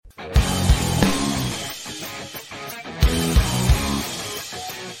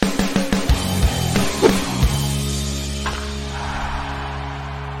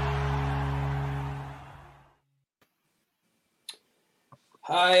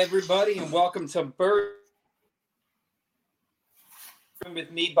Hi, everybody, and welcome to Bird with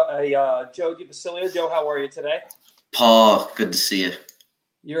me by Joe DiBasilio. Joe, how are you today? Paul, good to see you.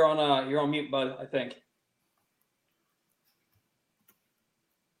 You're on mute, bud, I think.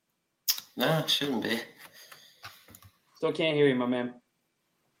 No, it shouldn't be. Still can't hear you, my man.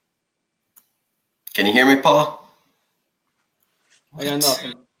 Can you hear me, Paul? I got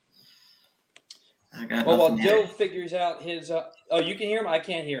nothing. Nothing while here. Joe figures out his you can hear him? I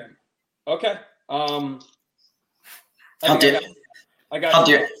can't hear him. Okay. How dare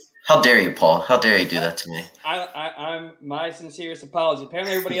you, Paul? How dare you do that to me? I'm my sincerest apologies.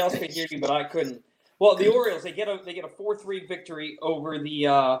 Apparently everybody else could hear you, but I couldn't. Well, the Orioles, they get a 4-3 victory over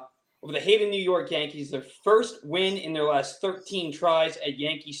the hated New York Yankees, their first win in their last 13 tries at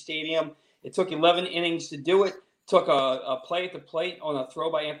Yankee Stadium. It took 11 innings to do it. Took a play at the plate on a throw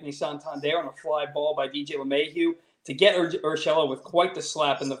by Anthony Santander on a fly ball by DJ LeMahieu to get Urshela with quite the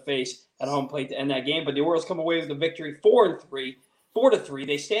slap in the face at home plate to end that game. But the Orioles come away with the victory 4-3.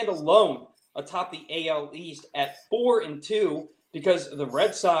 They stand alone atop the AL East at 4-2 because the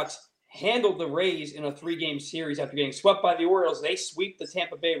Red Sox handled the Rays in a 3-game series after getting swept by the Orioles. They sweep the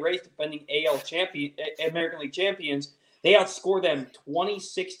Tampa Bay Rays, defending American League champions. They outscore them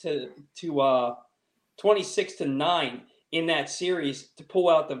 26 to 9 in that series to pull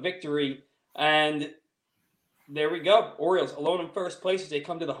out the victory. And there we go. Orioles alone in first place as they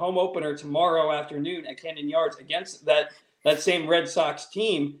come to the home opener tomorrow afternoon at Camden Yards against that same Red Sox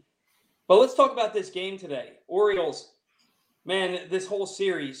team. But let's talk about this game today. Orioles, man, this whole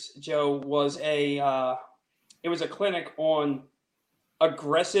series, Joe, was a clinic on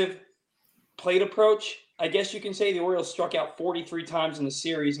aggressive plate approach. I guess you can say the Orioles struck out 43 times in the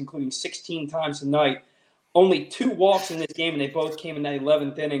series, including 16 times tonight. Only 2 walks in this game, and they both came in that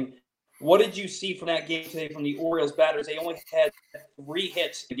 11th inning. What did you see from that game today from the Orioles batters? They only had 3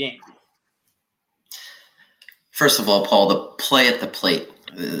 hits in the game. First of all, Paul, the play at the plate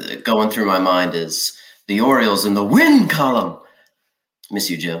going through my mind is the Orioles in the win column. Miss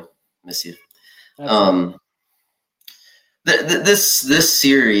you, Joe. Miss you. This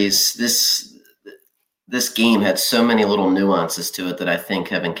series, this game had so many little nuances to it that I think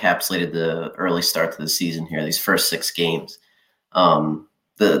have encapsulated the early start to the season here, these first 6 games.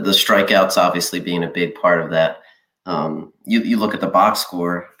 The strikeouts obviously being a big part of that. You look at the box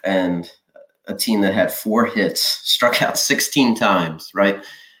score, and a team that had 4 hits struck out 16 times, right?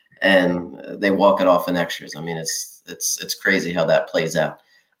 And they walk it off in extras. I mean, it's crazy how that plays out.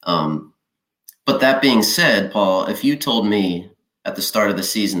 But that being said, Paul, if you told me at the start of the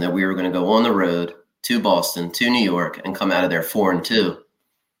season that we were going to go on the road to Boston, to New York, and come out of there 4-2,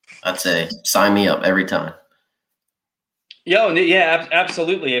 I'd say sign me up every time. Yeah,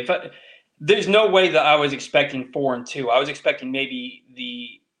 absolutely. There's no way that I was expecting 4-2. I was expecting maybe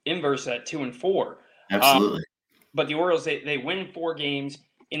the inverse at 2-4. Absolutely. But the Orioles, they win 4 games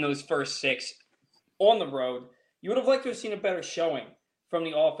in those first 6 on the road. You would have liked to have seen a better showing from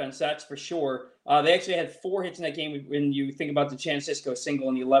the offense, that's for sure. They actually had 4 hits in that game when you think about the Francisco single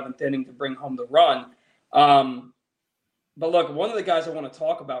in the 11th inning to bring home the run. But look, one of the guys I want to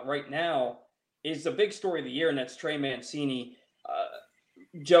talk about right now is the big story of the year, and that's Trey Mancini.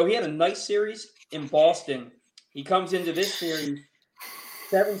 Joe, he had a nice series in Boston. He comes into this series,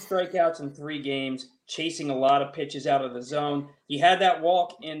 7 strikeouts in 3 games, chasing a lot of pitches out of the zone. He had that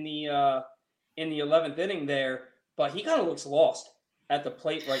walk in the 11th inning there, but he kind of looks lost at the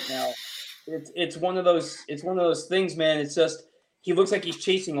plate right now. It's one of those things, man. It's just he looks like he's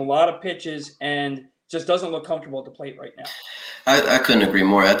chasing a lot of pitches and just doesn't look comfortable at the plate right now. I couldn't agree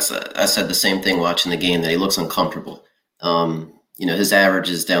more. I said the same thing watching the game, that he looks uncomfortable. His average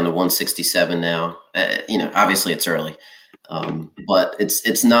is down to 167 now. Obviously it's early, but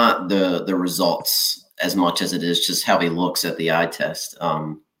it's not the results as much as it is just how he looks at the eye test.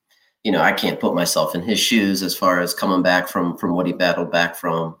 I can't put myself in his shoes as far as coming back from what he battled back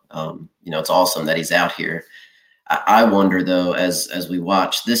from. It's awesome that he's out here. I wonder, though, as we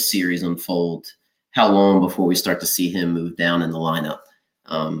watch this series unfold, how long before we start to see him move down in the lineup.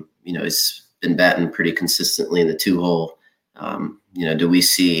 He's been batting pretty consistently in the 2-hole. Do we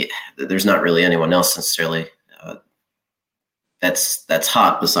see – there's not really anyone else necessarily that's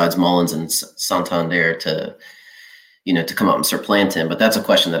hot besides Mullins and Santander to come up and supplant him. But that's a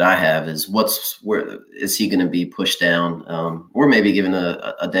question that I have is where is he going to be pushed down or maybe given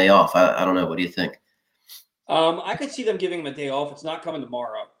a day off? I don't know. What do you think? I could see them giving him a day off. It's not coming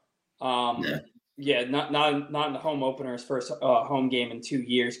tomorrow. Yeah, not in the home opener, his first home game in 2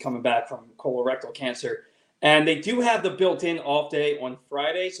 years, coming back from colorectal cancer. And they do have the built-in off day on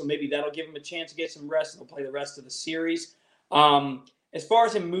Friday, so maybe that'll give him a chance to get some rest. They'll play the rest of the series. As far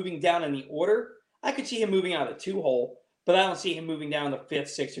as him moving down in the order, I could see him moving out of the 2-hole, but I don't see him moving down the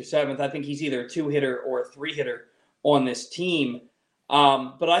 5th, 6th, or 7th. I think he's either a 2-hitter or a 3-hitter on this team.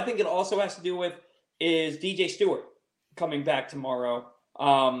 But I think it also has to do with, is DJ Stewart coming back tomorrow?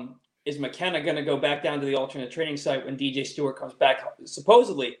 Is McKenna going to go back down to the alternate training site when DJ Stewart comes back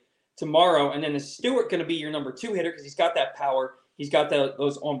supposedly tomorrow? And then is Stewart going to be your number 2 hitter because he's got that power, he's got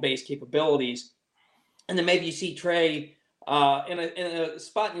those on-base capabilities? And then maybe you see Trey in a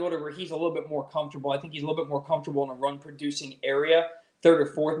spot in the order where he's a little bit more comfortable. I think he's a little bit more comfortable in a run-producing area,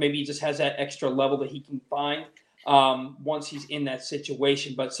 3rd or 4th. Maybe he just has that extra level that he can find once he's in that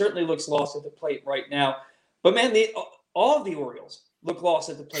situation. But certainly looks lost at the plate right now. But, man, all of the Orioles look lost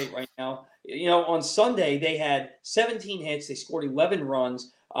at the plate right now. You know, on Sunday they had 17 hits. They scored 11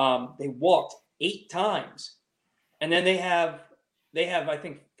 runs. They walked 8 times. And then they have I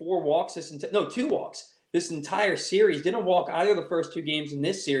think 4 walks 2 walks this entire series. Didn't walk either of the first 2 games in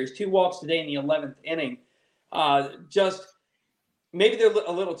this series. 2 walks today in the 11th inning. Just maybe they're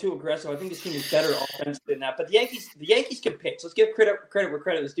a little too aggressive. I think this team is better offensive than that. But the Yankees can pitch. Let's give credit where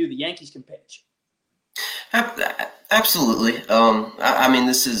credit is due. The Yankees can pitch. Absolutely. I mean,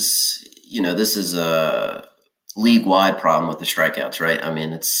 this is a league-wide problem with the strikeouts, right? I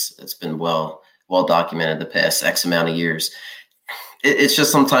mean, it's been well documented the past X amount of years. It's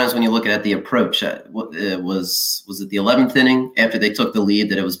just sometimes when you look at the approach, was it the 11th inning after they took the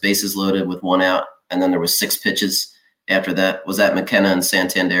lead that it was bases loaded with 1 out, and then there was 6 pitches after that? Was that McKenna and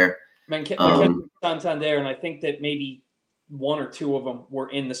Santander? McKenna and Santander, and I think that maybe 1 or 2 of them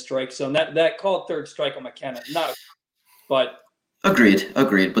were in the strike zone. That called 3rd strike on McKenna, but agreed.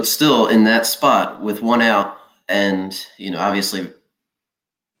 But still, in that spot with 1 out, and obviously,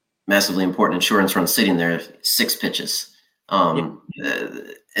 massively important insurance run sitting there, 6 pitches.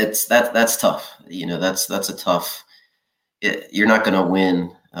 That's tough. That's a tough. You're not going to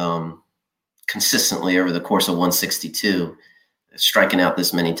win consistently over the course of 162, striking out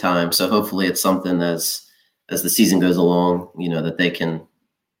this many times. So hopefully, it's something as the season goes along, that they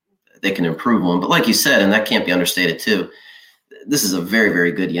can improve on. But like you said, and that can't be understated too, this is a very,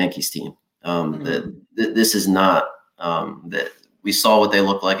 very good Yankees team. This is not that we saw what they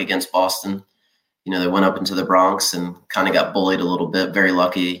looked like against Boston. They went up into the Bronx and kind of got bullied a little bit. Very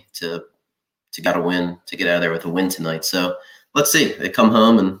lucky to get a win, to get out of there with a win tonight. So let's see. They come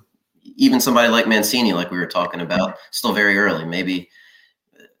home, and even somebody like Mancini, like we were talking about, still very early. Maybe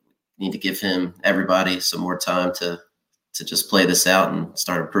need to give everybody some more time to just play this out and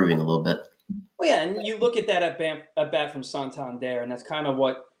start improving a little bit. Well, yeah, and you look at that at bat from Santander, and that's kind of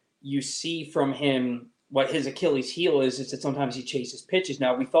what you see from him. What his Achilles heel is that sometimes he chases pitches.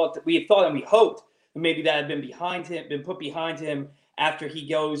 Now we thought and we hoped that maybe that had been put behind him after he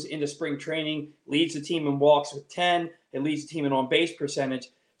goes into spring training, leads the team in walks with 10, and leads the team in on-base percentage.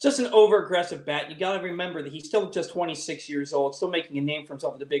 Just an over-aggressive bat. You got to remember that he's still just 26 years old, still making a name for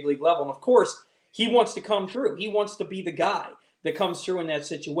himself at the big league level. And, of course, he wants to come through. He wants to be the guy that comes through in that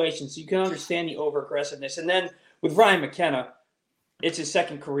situation. So you can understand the over-aggressiveness. And then with Ryan McKenna, it's his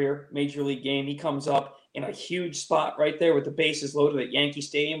 2nd career Major League game. He comes up in a huge spot right there with the bases loaded at Yankee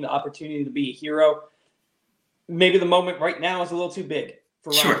Stadium, the opportunity to be a hero. Maybe the moment right now is a little too big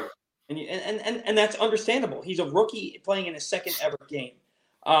for Ryan. Sure. And that's understandable. He's a rookie playing in his 2nd ever game.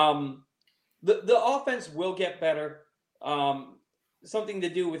 The offense will get better. Something to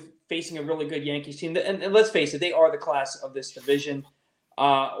do with facing a really good Yankees team. And let's face it, they are the class of this division.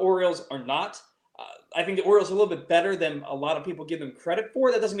 Orioles are not. I think the Orioles are a little bit better than a lot of people give them credit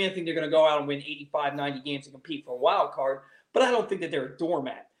for. That doesn't mean I think they're going to go out and win 85, 90 games and compete for a wild card. But I don't think that they're a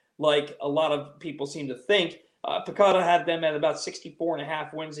doormat like a lot of people seem to think. Picard had them at about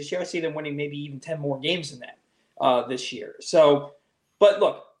 64.5 wins this year. I see them winning maybe even 10 more games than that this year. So, but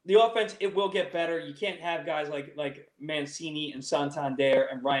look, the offense, it will get better. You can't have guys like Mancini and Santander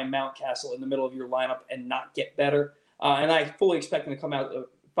and Ryan Mountcastle in the middle of your lineup and not get better. And I fully expect them to come out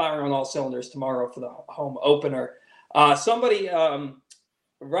firing on all cylinders tomorrow for the home opener. Robbie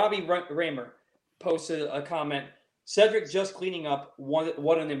Raymer posted a comment. Cedric just cleaning up.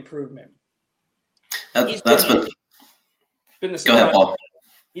 What an improvement. That's been the surprise. Go ahead, Paul.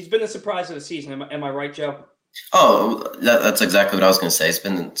 He's been the surprise of the season. Am I right, Joe? Oh, that's exactly what I was going to say. It's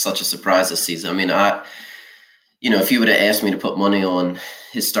been such a surprise this season. I mean, if you would have asked me to put money on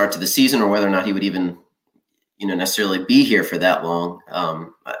his start to the season or whether or not he would even, necessarily be here for that long,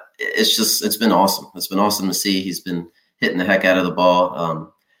 it's been awesome. It's been awesome to see. He's been hitting the heck out of the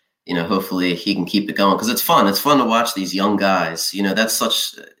ball. Hopefully he can keep it going because it's fun. It's fun to watch these young guys. That's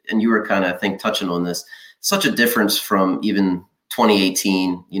such, and you were kind of, I think, touching on this, such a difference from even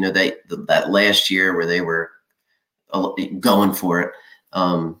 2018, that last year where they were going for it.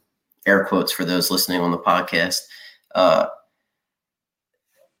 Air quotes for those listening on the podcast.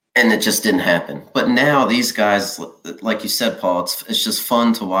 And it just didn't happen. But now these guys, like you said, Paul, it's just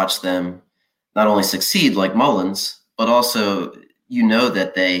fun to watch them not only succeed like Mullins, but also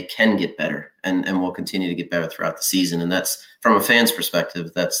that they can get better and will continue to get better throughout the season. And that's, from a fan's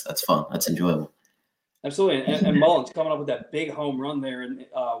perspective, that's fun. That's enjoyable. Absolutely. And Mullins coming up with that big home run there and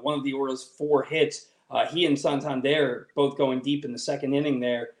one of the Orioles' 4 hits. He and Santander both going deep in the second inning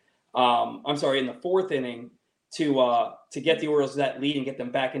there. In the fourth inning to get the Orioles that lead and get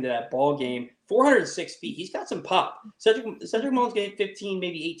them back into that ball game. 406 feet. He's got some pop. Cedric Mullins getting 15,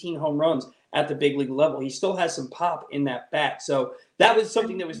 maybe 18 home runs at the big league level. He still has some pop in that bat. So that was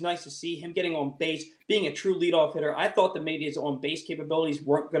something that was nice to see, him getting on base, being a true leadoff hitter. I thought that maybe his on-base capabilities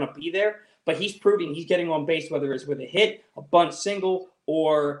weren't going to be there, but he's proving he's getting on base, whether it's with a hit, a bunt single,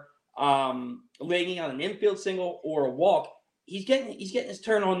 or laying on an infield single or a walk. He's getting his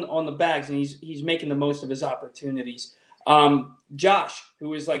turn on the bags, and he's making the most of his opportunities. Josh,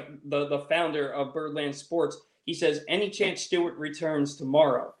 who is like the founder of Birdland Sports, he says, any chance Stewart returns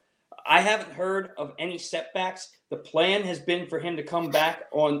tomorrow? I haven't heard of any setbacks. The plan has been for him to come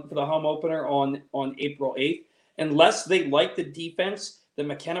back for the home opener on April 8th. Unless they like the defense that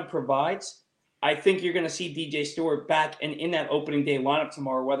McKenna provides, I think you're going to see DJ Stewart back and in that opening day lineup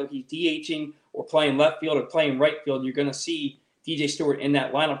tomorrow, whether he's DHing or playing left field or playing right field, you're going to see DJ Stewart in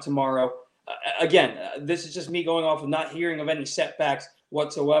that lineup tomorrow. This is just me going off of not hearing of any setbacks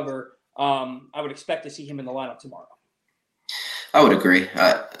whatsoever. I would expect to see him in the lineup tomorrow. I would agree.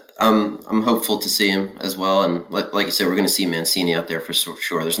 I'm hopeful to see him as well. And like you said, we're going to see Mancini out there for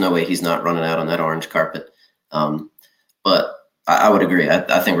sure. There's no way he's not running out on that orange carpet. But I would agree.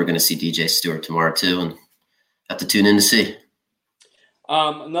 I think we're going to see DJ Stewart tomorrow too, and have to tune in to see.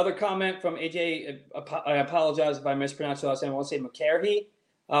 Another comment from AJ. I apologize if I mispronounced the last name. I want to say McCarthy.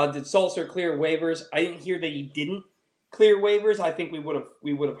 Did Sulcer clear waivers? I didn't hear that he didn't clear waivers. I think we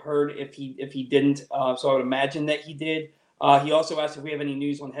would have heard if he didn't. So I would imagine that he did. He also asked if we have any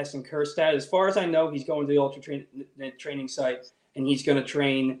news on Heston Kjerstad. As far as I know, he's going to the Ultra training site, and he's going to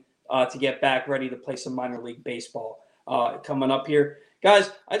train to get back ready to play some minor league baseball coming up here.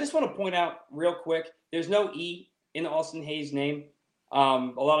 Guys, I just want to point out real quick, there's no E in Austin Hayes' name. A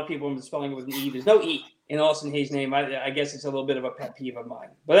lot of people are spelling it with an E. There's no E in Austin Hayes' name. I guess it's a little bit of a pet peeve of mine.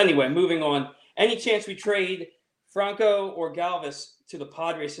 But anyway, moving on. Any chance we trade Franco or Galvis to the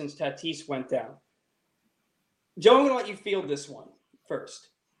Padres since Tatis went down? Joe, I'm going to let you field this one first.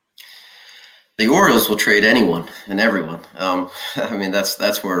 The Orioles will trade anyone and everyone.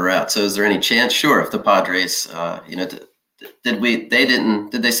 That's where we're at. So is there any chance? Sure. If the Padres, did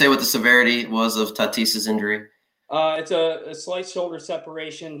they say what the severity was of Tatis's injury? It's a slight shoulder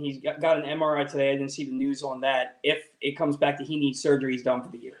separation. He's got an MRI today. I didn't see the news on that. If it comes back that he needs surgery, he's done for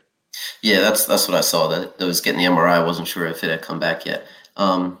the year. Yeah, that's what I saw. That was getting the MRI. I wasn't sure if it had come back yet.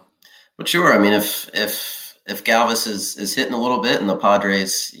 But sure. I mean, if Galvis is hitting a little bit and the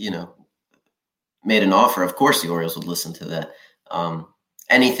Padres, made an offer, of course the Orioles would listen to that.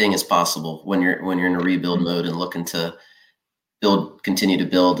 Anything is possible when you're in a rebuild mode and looking to continue to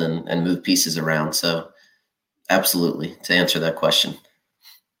build and move pieces around. So absolutely, to answer that question.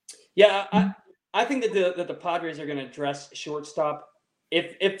 Yeah, I think that the Padres are going to address shortstop.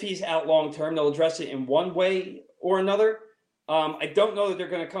 If he's out long term, they'll address it in one way or another. I don't know that they're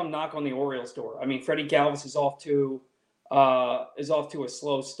going to come knock on the Orioles' door. I mean, Freddie Galvis is off to a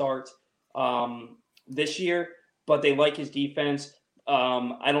slow start this year, but they like his defense.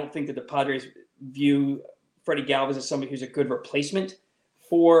 I don't think that the Padres view Freddie Galvis as somebody who's a good replacement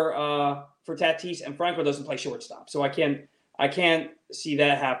for Tatis, and Franco doesn't play shortstop, so I can't see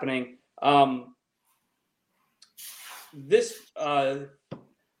that happening. This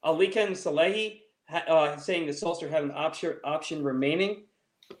Aliken Salehi saying that Sulcer had an option remaining.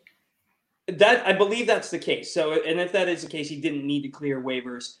 That I believe that's the case. So, and if that is the case, he didn't need to clear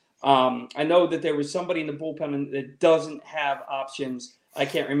waivers. I know that there was somebody in the bullpen that doesn't have options. I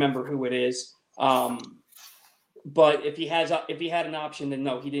can't remember who it is. But if he had an option, then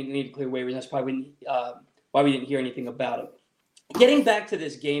no, he didn't need to clear waivers. That's probably why we didn't hear anything about it. Getting back to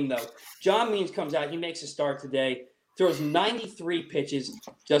this game, though, John Means comes out. He makes a start today. Throws 93 pitches,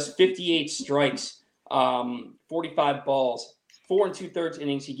 just 58 strikes, 45 balls, 4 2/3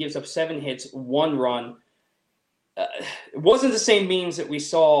 innings. He gives up 7 hits, 1 run. It wasn't the same Means that we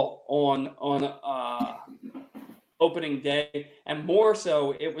saw on opening day, and more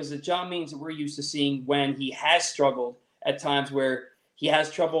so, it was the John Means that we're used to seeing when he has struggled at times, where he has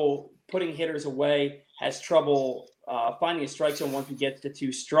trouble putting hitters away, has trouble finding a strike zone once he gets to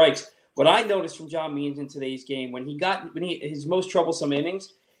 2 strikes. what I noticed from John Means in today's game, his most troublesome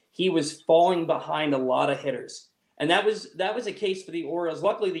innings, he was falling behind a lot of hitters. And that was a case for the Orioles.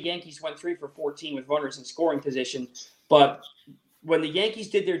 Luckily, the Yankees went 3 for 14 with runners in scoring position. But when the Yankees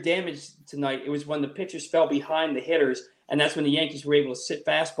did their damage tonight, it was when the pitchers fell behind the hitters, and that's when the Yankees were able to sit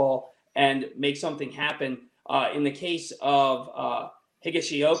fastball and make something happen. In the case of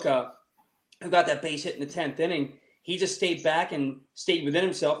Higashioka, who got that base hit in the 10th inning, he just stayed back and stayed within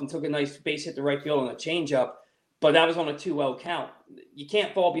himself and took a nice base hit to right field on a changeup. But that was on a 2-0 count. You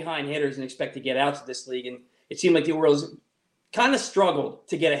can't fall behind hitters and expect to get out to this league. And it seemed like the Orioles kind of struggled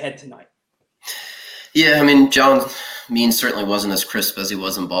to get ahead tonight. Yeah, I mean, John Means certainly wasn't as crisp as he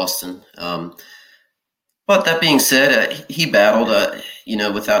was in Boston. But that being said, he battled,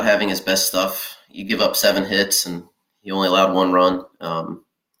 without having his best stuff. You give up 7 hits, and he only allowed 1 run.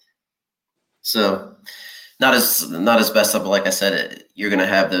 So not his best stuff, but like I said, you're going to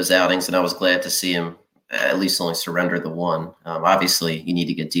have those outings, and I was glad to see him at least only surrender the 1. Obviously, you need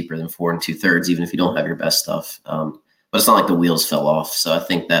to get deeper than 4 2/3, even if you don't have your best stuff. But it's not like the wheels fell off. So I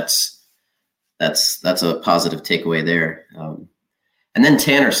think that's a positive takeaway there. And then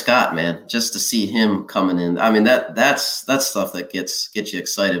Tanner Scott, man, just to see him coming in. I mean, that's stuff that gets you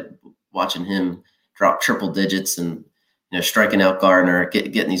excited, watching him drop triple digits and striking out Gardner,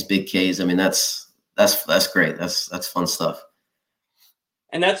 getting these big Ks. I mean, that's great. That's fun stuff.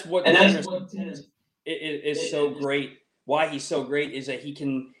 And that's what is so great. Why he's so great is that he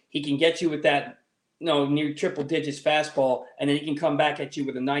can get you with that near triple digits fastball, and then he can come back at you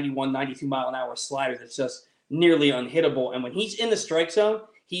with a 91, 92 mile an hour slider that's just nearly unhittable. And when he's in the strike zone,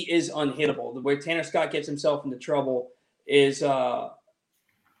 he is unhittable. Where Tanner Scott gets himself into trouble is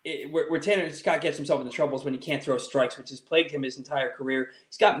when he can't throw strikes, which has plagued him his entire career.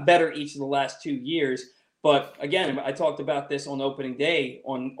 He's gotten better each of the last 2 years. But again, I talked about this on opening day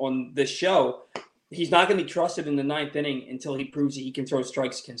on this show. He's not going to be trusted in the 9th inning until he proves that he can throw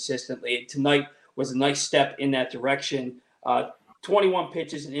strikes consistently. Tonight was a nice step in that direction. 21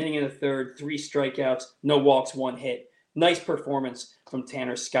 pitches, an inning and a third, 3 strikeouts, no walks, 1 hit. Nice performance from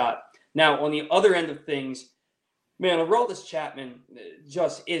Tanner Scott. Now, on the other end of things, man, Aroldis Chapman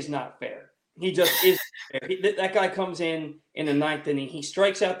just is not fair. He just is fair. That guy comes in the 9th inning. He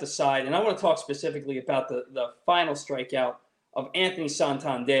strikes out the side. And I want to talk specifically about the final strikeout of Anthony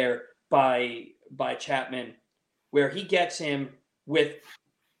Santander by Chapman, where he gets him with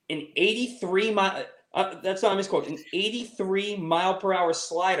an 83 mile that's not a misquote, an 83 mile per hour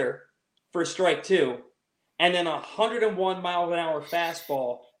slider for strike 2, and then a 101 mile an hour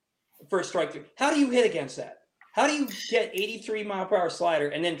fastball for strike 3. How do you hit against that? How do you get 83 mile per hour slider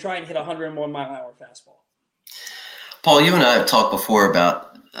and then try and hit a 101 mile an hour fastball? Paul, you and I have talked before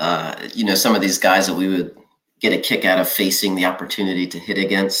about some of these guys that we would get a kick out of facing the opportunity to hit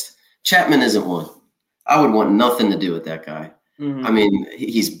against. Chapman isn't one. I would want nothing to do with that guy. Mm-hmm. I mean,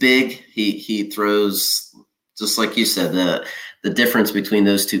 he's big. He throws, just like you said, the difference between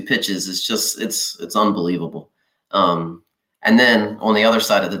those 2 pitches is just it's unbelievable. And then on the other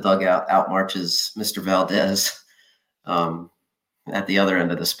side of the dugout, out marches Mr. Valdez at the other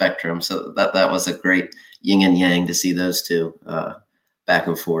end of the spectrum. So that was a great yin and yang to see those 2 back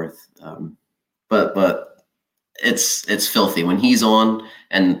and forth. But it's filthy when he's on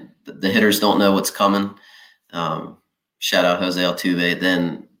and the hitters don't know what's coming. Shout out Jose Altuve.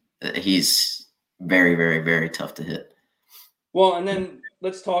 Then he's very, very, very tough to hit. Well, and then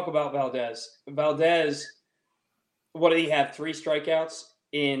let's talk about Valdez. Valdez, what did he have? 3 strikeouts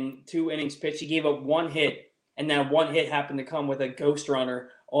in 2 innings pitched. He gave up 1 hit, and that 1 hit happened to come with a ghost runner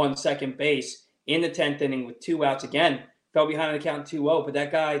on second base in the 10th inning with 2 outs. Again, fell behind the count 2-0, but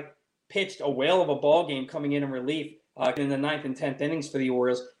that guy pitched a whale of a ball game coming in relief in the 9th and 10th innings for the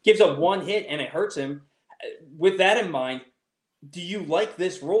Orioles. Gives up 1 hit, and it hurts him. With that in mind, do you like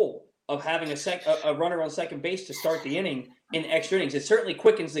this role of having a runner on second base to start the inning in extra innings? It certainly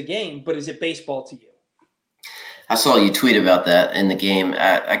quickens the game, but is it baseball to you? I saw you tweet about that in the game.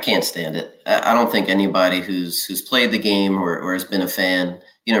 I can't stand it. I don't think anybody who's played the game or has been a fan,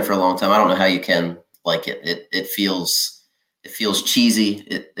 for a long time, I don't know how you can like it. It feels cheesy.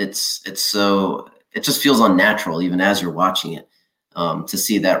 It just feels unnatural even as you're watching it. To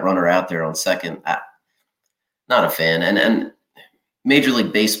see that runner out there on second, not a fan. And Major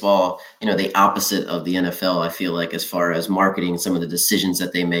League Baseball, the opposite of the NFL, I feel like, as far as marketing, some of the decisions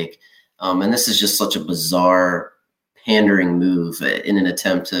that they make. And this is just such a bizarre pandering move in an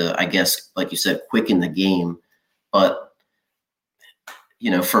attempt to, I guess, like you said, quicken the game. But, I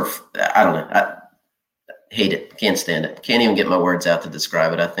don't know. I hate it. Can't stand it. Can't even get my words out to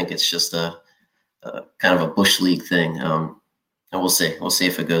describe it. I think it's just a kind of a Bush League thing. and we'll see. We'll see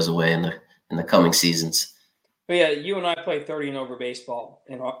if it goes away in the coming seasons. But yeah, you and I play 30 and over baseball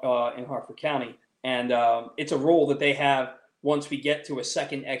in Hartford County, and it's a rule that they have once we get to a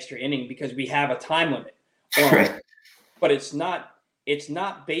second extra inning because we have a time limit. Right. But it's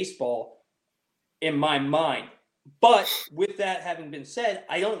not baseball in my mind. But with that having been said,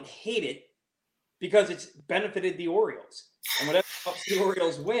 I don't hate it because it's benefited the Orioles. And whenever the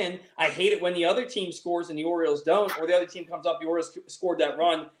Orioles win, I hate it when the other team scores and the Orioles don't, or the other team comes up, the Orioles scored that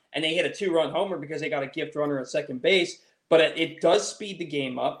run, and they hit a 2-run homer because they got a gift runner at second base. But it does speed the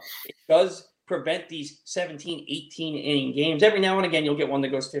game up. It does prevent these 17, 18-inning games. Every now and again, you'll get one that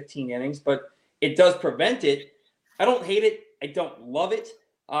goes 15 innings, but it does prevent it. I don't hate it. I don't love it.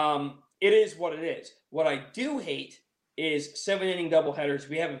 It is what it is. What I do hate is 7-inning doubleheaders.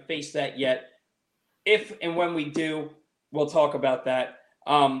 We haven't faced that yet. If and when we do, we'll talk about that.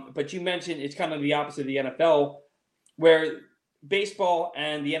 But you mentioned it's kind of the opposite of the NFL, where baseball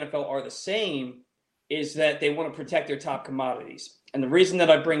and the NFL are the same, is that they want to protect their top commodities. And the reason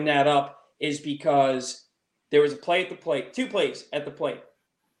that I bring that up is because there was a play at the plate, 2 plays at the plate,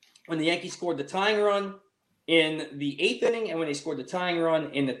 when the Yankees scored the tying run in the 8th inning and when they scored the tying run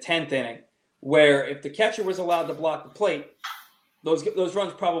in the 10th inning, where if the catcher was allowed to block the plate, those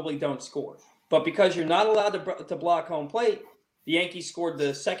runs probably don't score. But because you're not allowed to block home plate, the Yankees scored the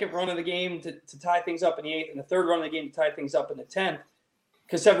 2nd run of the game to tie things up in the 8th and the 3rd run of the game to tie things up in the 10th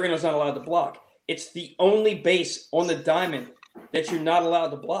because Severino's not allowed to block. It's the only base on the diamond that you're not allowed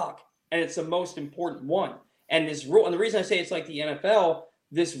to block, and it's the most important one. And this rule, and the reason I say it's like the NFL,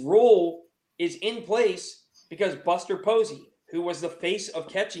 this rule is in place because Buster Posey, who was the face of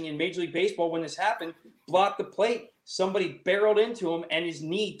catching in Major League Baseball when this happened, blocked the plate. Somebody barreled into him, and his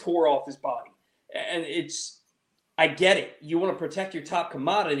knee tore off his body. And I get it. You want to protect your top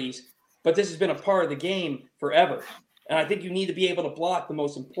commodities, but this has been a part of the game forever. And I think you need to be able to block the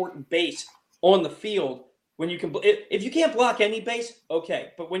most important base on the field when you can. If you can't block any base,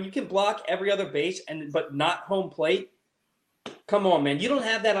 okay. But when you can block every other base but not home plate, come on, man. You don't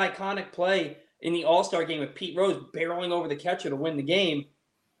have that iconic play in the All-Star game with Pete Rose barreling over the catcher to win the game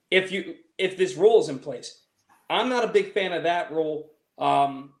if this rule is in place. I'm not a big fan of that rule.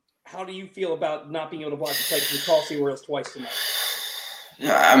 How do you feel about not being able to block the play because you cost the Orioles twice tonight?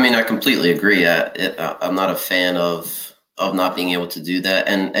 Yeah, I mean, I completely agree. I'm not a fan of not being able to do that.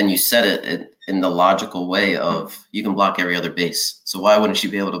 And you said it in the logical way of you can block every other base. So why wouldn't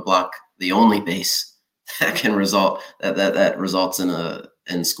you be able to block the only base that can that results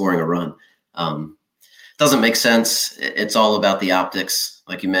in scoring a run? Doesn't make sense. It's all about the optics,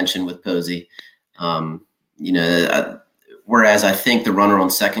 like you mentioned with Posey. Whereas I think the runner on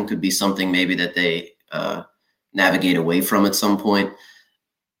second could be something maybe that they navigate away from at some point.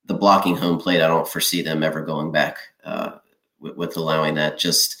 The blocking home plate, I don't foresee them ever going back with allowing that.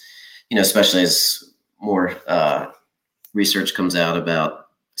 Just, especially as more research comes out about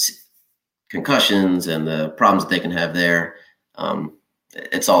concussions and the problems that they can have there.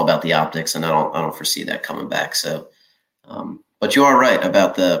 It's all about the optics, and I don't foresee that coming back. So, but you are right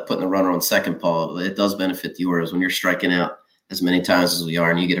about putting the runner on second, Paul. It does benefit the Orioles when you're striking out as many times as we are,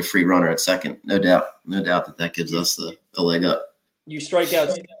 and you get a free runner at second. No doubt that gives us the leg up. You strike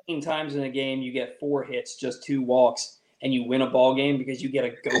out 16 times in a game, you get 4 hits, just 2 walks, and you win a ball game because you get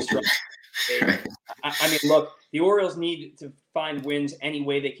a ghost run. I mean, look, the Orioles need to find wins any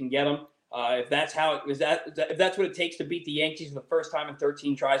way they can get them. If that's if that's what it takes to beat the Yankees for the first time in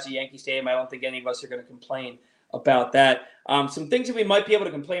 13 tries at Yankee Stadium, I don't think any of us are going to complain about that. Some things that we might be able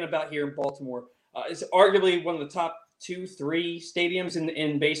to complain about here in Baltimore. It's arguably one of the top 2-3 stadiums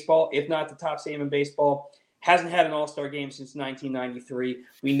in baseball, if not the top stadium in baseball. Hasn't had an All-Star game since 1993.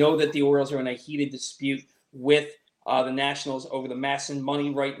 We know that the Orioles are in a heated dispute with the Nationals over the Masson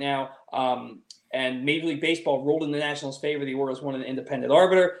money right now. And Major League Baseball ruled in the Nationals' favor. The Orioles won an independent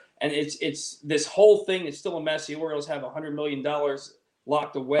arbiter. And it's this whole thing is still a mess. The Orioles have $100 million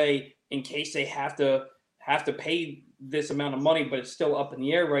locked away in case they have to pay this amount of money, but it's still up in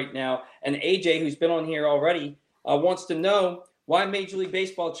the air right now. And AJ, who's been on here already, wants to know why Major League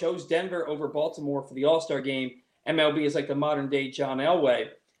Baseball chose Denver over Baltimore for the All-Star game. MLB is like the modern-day John Elway.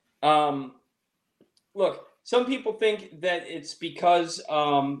 Look, some people think that it's because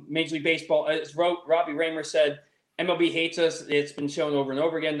Major League Baseball, as Robbie Raymer said, MLB hates us. It's been shown over and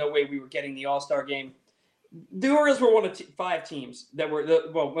over again. No way we were getting the All-Star game. The Orioles were one of 5 teams that were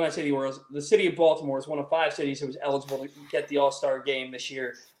when I say the Orioles, the city of Baltimore is one of 5 cities that was eligible to get the All-Star game this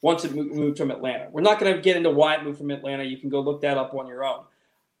year once it moved from Atlanta. We're not going to get into why it moved from Atlanta. You can go look that up on your own.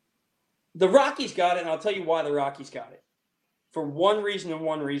 The Rockies got it, and I'll tell you why the Rockies got it. For one reason and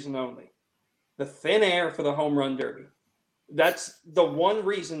one reason only. The thin air for the home run derby. That's the one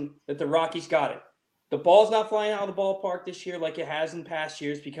reason that the Rockies got it. The ball's not flying out of the ballpark this year like it has in past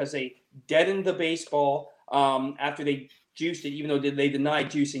years because they deadened the baseball after they juiced it, even though they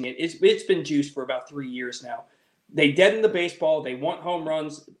denied juicing it. It's been juiced for about 3 years now. They deadened the baseball. They want home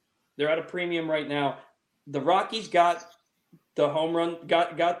runs. They're at a premium right now. The Rockies got the home run,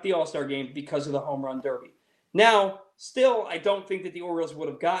 got the All-Star game because of the home run derby. Now, still, I don't think that the Orioles would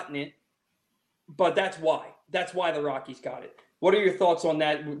have gotten it, but that's why. That's why the Rockies got it. What are your thoughts on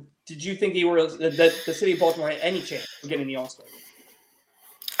that? Did you think the Orioles, that the city of Baltimore had any chance of getting the All-Star game?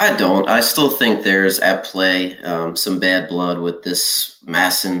 I don't. I still think there's at play some bad blood with this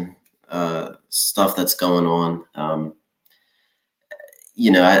Masson stuff that's going on.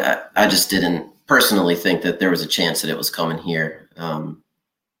 I just didn't personally think that there was a chance that it was coming here.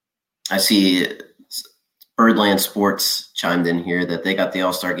 I see Birdland Sports chimed in here that they got the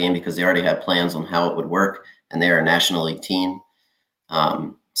All-Star game because they already had plans on how it would work, and they're a National League team.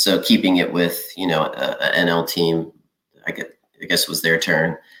 So keeping it with, an NL team, I guess was their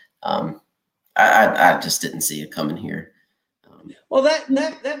turn. I just didn't see it coming here. Well, that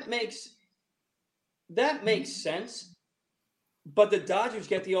makes sense. But the Dodgers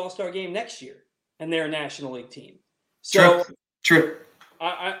get the All-Star game next year, and they're a National League team. So True.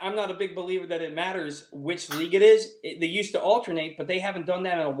 I'm not a big believer that it matters which league it is. They used to alternate, but they haven't done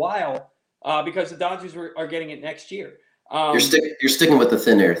that in a while because the Dodgers are getting it next year. You're sticking with the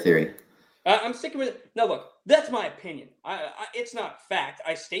thin air theory. I'm sticking with it. No, look, that's my opinion. It's not fact.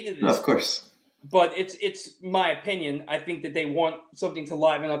 I stated it. No, of course. But it's my opinion. I think that they want something to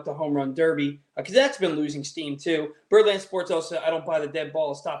liven up the home run derby because that's been losing steam too. Birdland Sports also, I don't buy the dead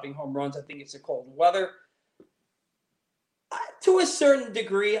ball stopping home runs. I think it's the cold weather. To a certain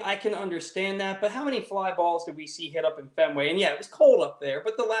degree, I can understand that. But how many fly balls did we see hit up in Fenway? And yeah, it was cold up there.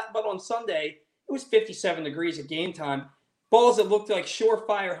 But but on Sunday, it was 57 degrees at game time. Balls that looked like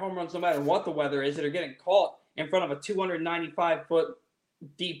surefire home runs, no matter what the weather is, that are getting caught in front of a 295-foot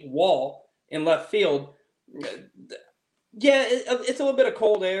deep wall in left field. Yeah, it's a little bit of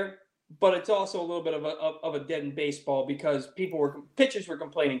cold air, but it's also a little bit of a deadened baseball because pitchers were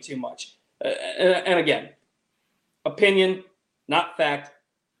complaining too much. And again, opinion, not fact,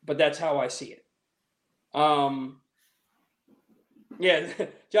 but that's how I see it. Yeah,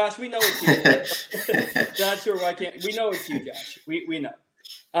 Josh, we know it's you. Not sure why I can't. We know it's you, Josh. We know.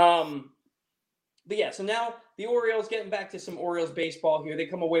 But yeah, so now the Orioles, getting back to some Orioles baseball here, they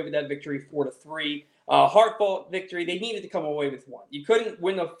come away with that victory 4-3. Heartfelt victory. They needed to come away with one. You couldn't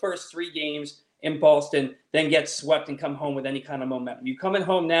win the first 3 games in Boston, then get swept and come home with any kind of momentum. You coming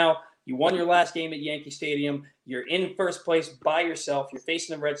home now. You won your last game at Yankee Stadium. You're in first place by yourself. You're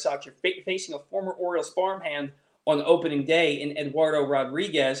facing the Red Sox. You're facing a former Orioles farmhand on opening day in Eduardo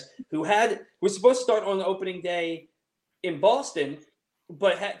Rodriguez, who was supposed to start on the opening day in Boston,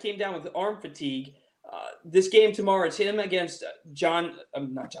 but came down with arm fatigue. This game tomorrow, it's him against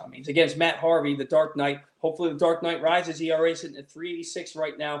against Matt Harvey, the Dark Knight. Hopefully the Dark Knight rises. ERA sitting at 3.86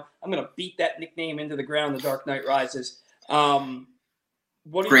 right now. I'm going to beat that nickname into the ground, the Dark Knight rises.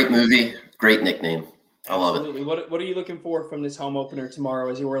 Great movie, great nickname. I love it. What are you looking for from this home opener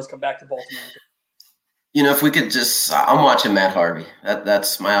tomorrow as the Orioles come back to Baltimore? If we could I'm watching Matt Harvey.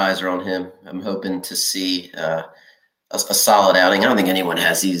 That's my eyes are on him. I'm hoping to see a solid outing. I don't think anyone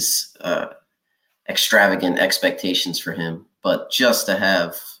has these extravagant expectations for him, but just to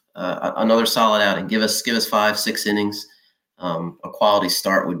have another solid outing, give us 5-6 innings, a quality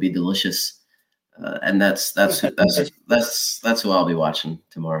start would be delicious. And that's who I'll be watching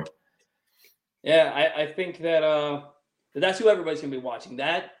tomorrow. Yeah, I think that that's who everybody's gonna be watching.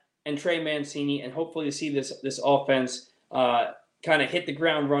 That and Trey Mancini, and hopefully to see this offense kind of hit the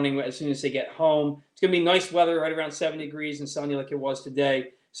ground running as soon as they get home. It's gonna be nice weather, right around 70 degrees and sunny like it was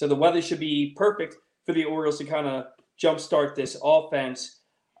today. So the weather should be perfect for the Orioles to kind of jumpstart this offense.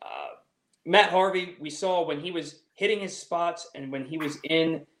 Matt Harvey, we saw when he was hitting his spots and when he was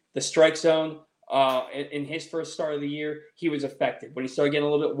in the strike zone. In his first start of the year, he was effective. When he started getting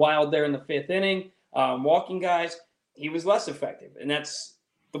a little bit wild there in the 5th inning, walking guys, he was less effective. And that's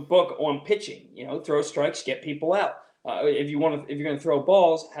the book on pitching. Throw strikes, get people out. If you're going to throw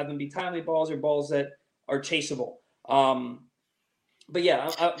balls, have them be timely balls or balls that are chaseable. But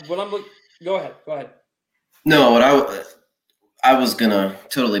yeah, go ahead. No, what I was gonna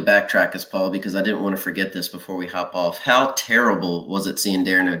totally backtrack us, Paul, because I didn't want to forget this before we hop off. How terrible was it seeing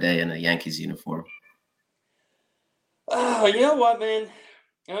Darren O'Day in a Yankees uniform? Oh, you know what, man?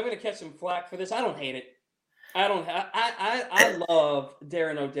 And I'm gonna catch some flack for this. I don't hate it. I love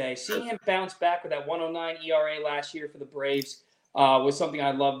Darren O'Day. Seeing him bounce back with that 109 ERA last year for the Braves was something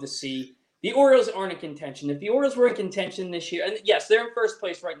I love to see. The Orioles aren't in contention. If the Orioles were in contention this year, and yes, they're in first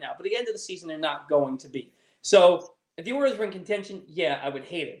place right now, but at the end of the season, they're not going to be. So if the Orioles were in contention, yeah, I would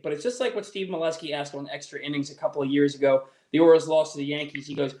hate it. But it's just like what Steve Molesky asked on Extra Innings a couple of years ago. The Orioles lost to the Yankees.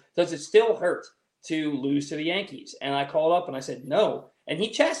 He goes, does it still hurt to lose to the Yankees? And I called up and I said, no. And he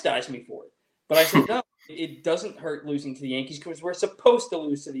chastised me for it. But I said, no, it doesn't hurt losing to the Yankees because we're supposed to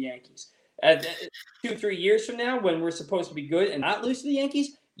lose to the Yankees. 2-3 years from now, when we're supposed to be good and not lose to the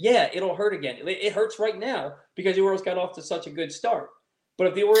Yankees, yeah, it'll hurt again. It hurts right now because the Orioles got off to such a good start. But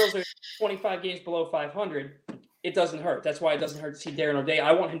if the Orioles are 25 games below 500, it doesn't hurt. That's why it doesn't hurt to see Darren O'Day.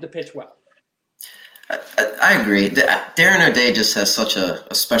 I want him to pitch well. I agree. Darren O'Day just has such a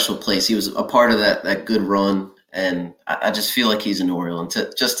special place. He was a part of that good run, and I just feel like he's an Oriole.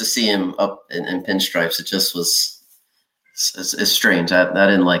 And just to see him up in pinstripes, it just was it's strange. I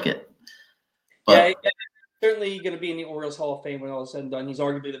didn't like it. But, yeah, certainly going to be in the Orioles Hall of Fame when all is said and done. He's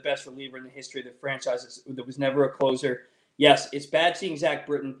arguably the best reliever in the history of the franchise. There was never a closer. Yes, it's bad seeing Zach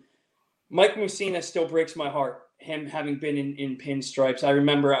Britton. Mike Mussina still breaks my heart, him having been in pinstripes. I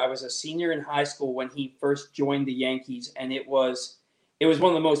remember I was a senior in high school when he first joined the Yankees, and it was one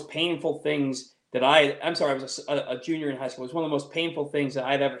of the most painful things that I was a junior in high school. It was one of the most painful things that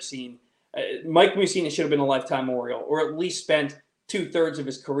I'd ever seen. Mike Mussina should have been a lifetime Oriole, or at least spent 2/3 of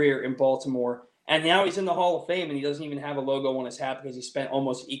his career in Baltimore. And now he's in the Hall of Fame, and he doesn't even have a logo on his hat because he spent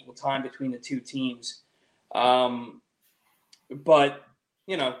almost equal time between the two teams. But,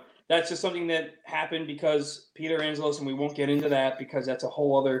 that's just something that happened because Peter Angelos, and we won't get into that because that's a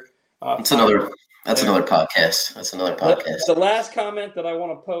whole other That's another podcast. That's another podcast. The last comment that I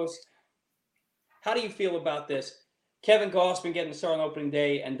want to post, how do you feel about this? Kevin Gausman getting the start on opening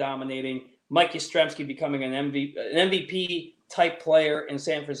day and dominating. Mike Yastrzemski becoming an MVP type player in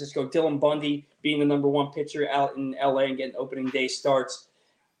San Francisco. Dylan Bundy being the number one pitcher out in LA and getting opening day starts.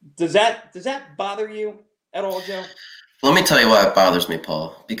 Does that bother you at all, Joe? Let me tell you why it bothers me,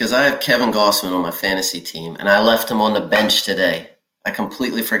 Paul. Because I have Kevin Gausman on my fantasy team, and I left him on the bench today. I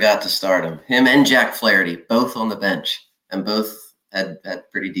completely forgot to start him. Him and Jack Flaherty, both on the bench, and both had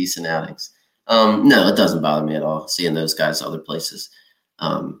pretty decent outings. No, it doesn't bother me at all, seeing those guys other places.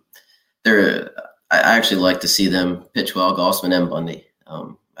 I actually like to see them pitch well, Gausman and Bundy.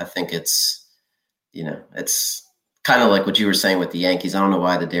 I think it's kind of like what you were saying with the Yankees. I don't know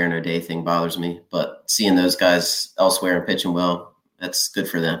why the Darren O'Day thing bothers me, but seeing those guys elsewhere and pitching well, that's good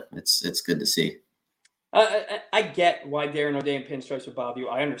for them. It's good to see. I get why Darren O'Day and pinstripes would bother you.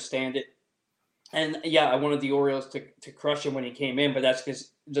 I understand it. And, yeah, I wanted the Orioles to crush him when he came in, but that's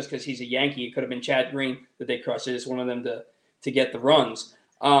just because he's a Yankee. It could have been Chad Green that they crushed. I just wanted them to get the runs.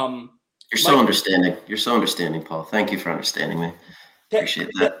 You're so understanding. You're so understanding, Paul. Thank you for understanding me. Appreciate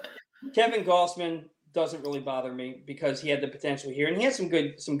that. Kevin Gausman doesn't really bother me because he had the potential here, and he had some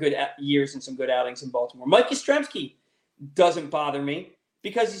good years and some good outings in Baltimore. Mike Yastrzemski doesn't bother me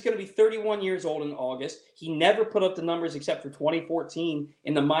because he's going to be 31 years old in August. He never put up the numbers except for 2014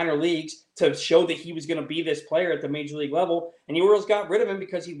 in the minor leagues to show that he was going to be this player at the major league level. And the Orioles got rid of him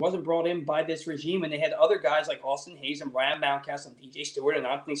because he wasn't brought in by this regime. And they had other guys like Austin Hayes and Ryan Mountcastle and DJ Stewart and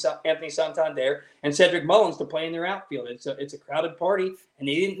Anthony Santander and Cedric Mullins to play in their outfield. It's a crowded party, and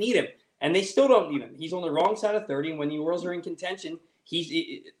they didn't need him. And they still don't need him. He's on the wrong side of 30. And when the Orioles are in contention,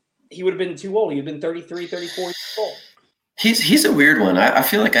 he would have been too old. He would have been 33, 34 years old. He's a weird one. I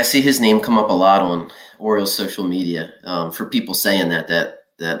feel like I see his name come up a lot on Orioles social media for people saying that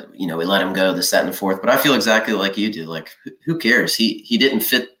we let him go, this, that, and the fourth. But I feel exactly like you do. Like, who cares? He didn't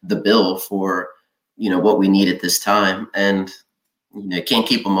fit the bill for what we need at this time, and can't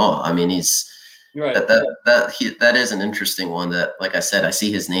keep them all. I mean, he's right. That is an interesting one. That, like I said, I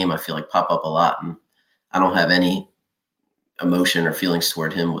see his name. I feel like pop up a lot, and I don't have any emotion or feelings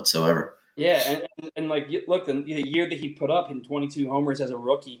toward him whatsoever. Yeah, and like, look, the year that he put up in 22 homers as a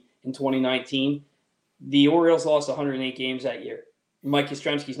rookie in 2019, the Orioles lost 108 games that year. Mike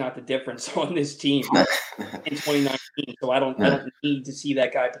Yastrzemski's not the difference on this team in 2019, so I don't need to see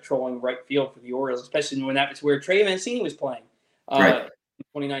that guy patrolling right field for the Orioles, especially when that was where Trey Mancini was playing in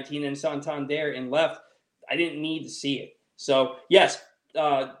 2019 and Santander in left. I didn't need to see it. So, yes,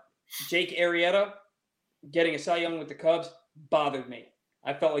 Jake Arrieta getting a Cy Young with the Cubs bothered me.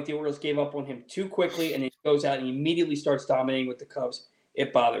 I felt like the Orioles gave up on him too quickly, and he goes out and he immediately starts dominating with the Cubs.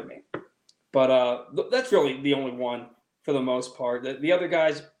 It bothered me. But that's really the only one for the most part. The other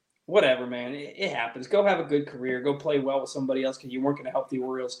guys, whatever, man. It happens. Go have a good career. Go play well with somebody else because you weren't going to help the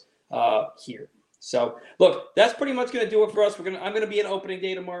Orioles here. So, look, that's pretty much going to do it for us. I'm going to be at opening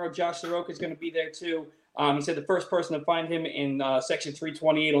day tomorrow. Josh Soroka is going to be there too. He said the first person to find him in Section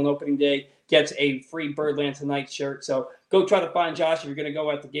 328 on opening day gets a free Birdland Tonight shirt. So go try to find Josh if you're going to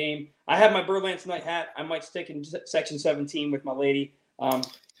go at the game. I have my Birdland Tonight hat. I might stick in section 17 with my lady.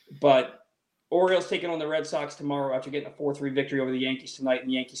 But Orioles taking on the Red Sox tomorrow after getting a 4-3 victory over the Yankees tonight in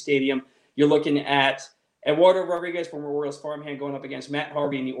Yankee Stadium. You're looking at Eduardo Rodriguez, former Orioles farmhand, going up against Matt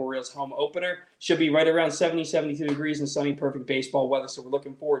Harvey in the Orioles home opener. Should be right around 70, 72 degrees and sunny, perfect baseball weather, so we're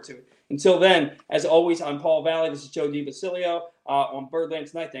looking forward to it. Until then, as always, I'm Paul Valley. This is Joe DiBasilio on Birdland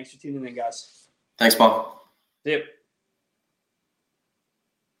Tonight. Thanks for tuning in, guys. Thanks, Paul. Yep.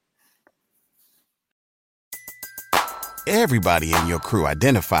 Everybody in your crew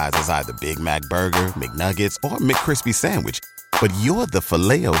identifies as either Big Mac Burger, McNuggets, or McCrispy Sandwich. But you're the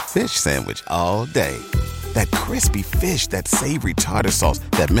Filet-O-Fish Sandwich all day. That crispy fish, that savory tartar sauce,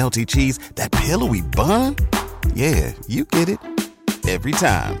 that melty cheese, that pillowy bun. Yeah, you get it. Every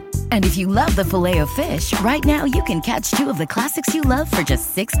time. And if you love the Filet-O-Fish, right now you can catch 2 of the classics you love for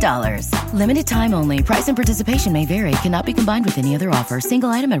just $6. Limited time only. Price and participation may vary. Cannot be combined with any other offer. Single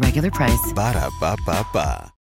item at regular price. Ba-da-ba-ba-ba.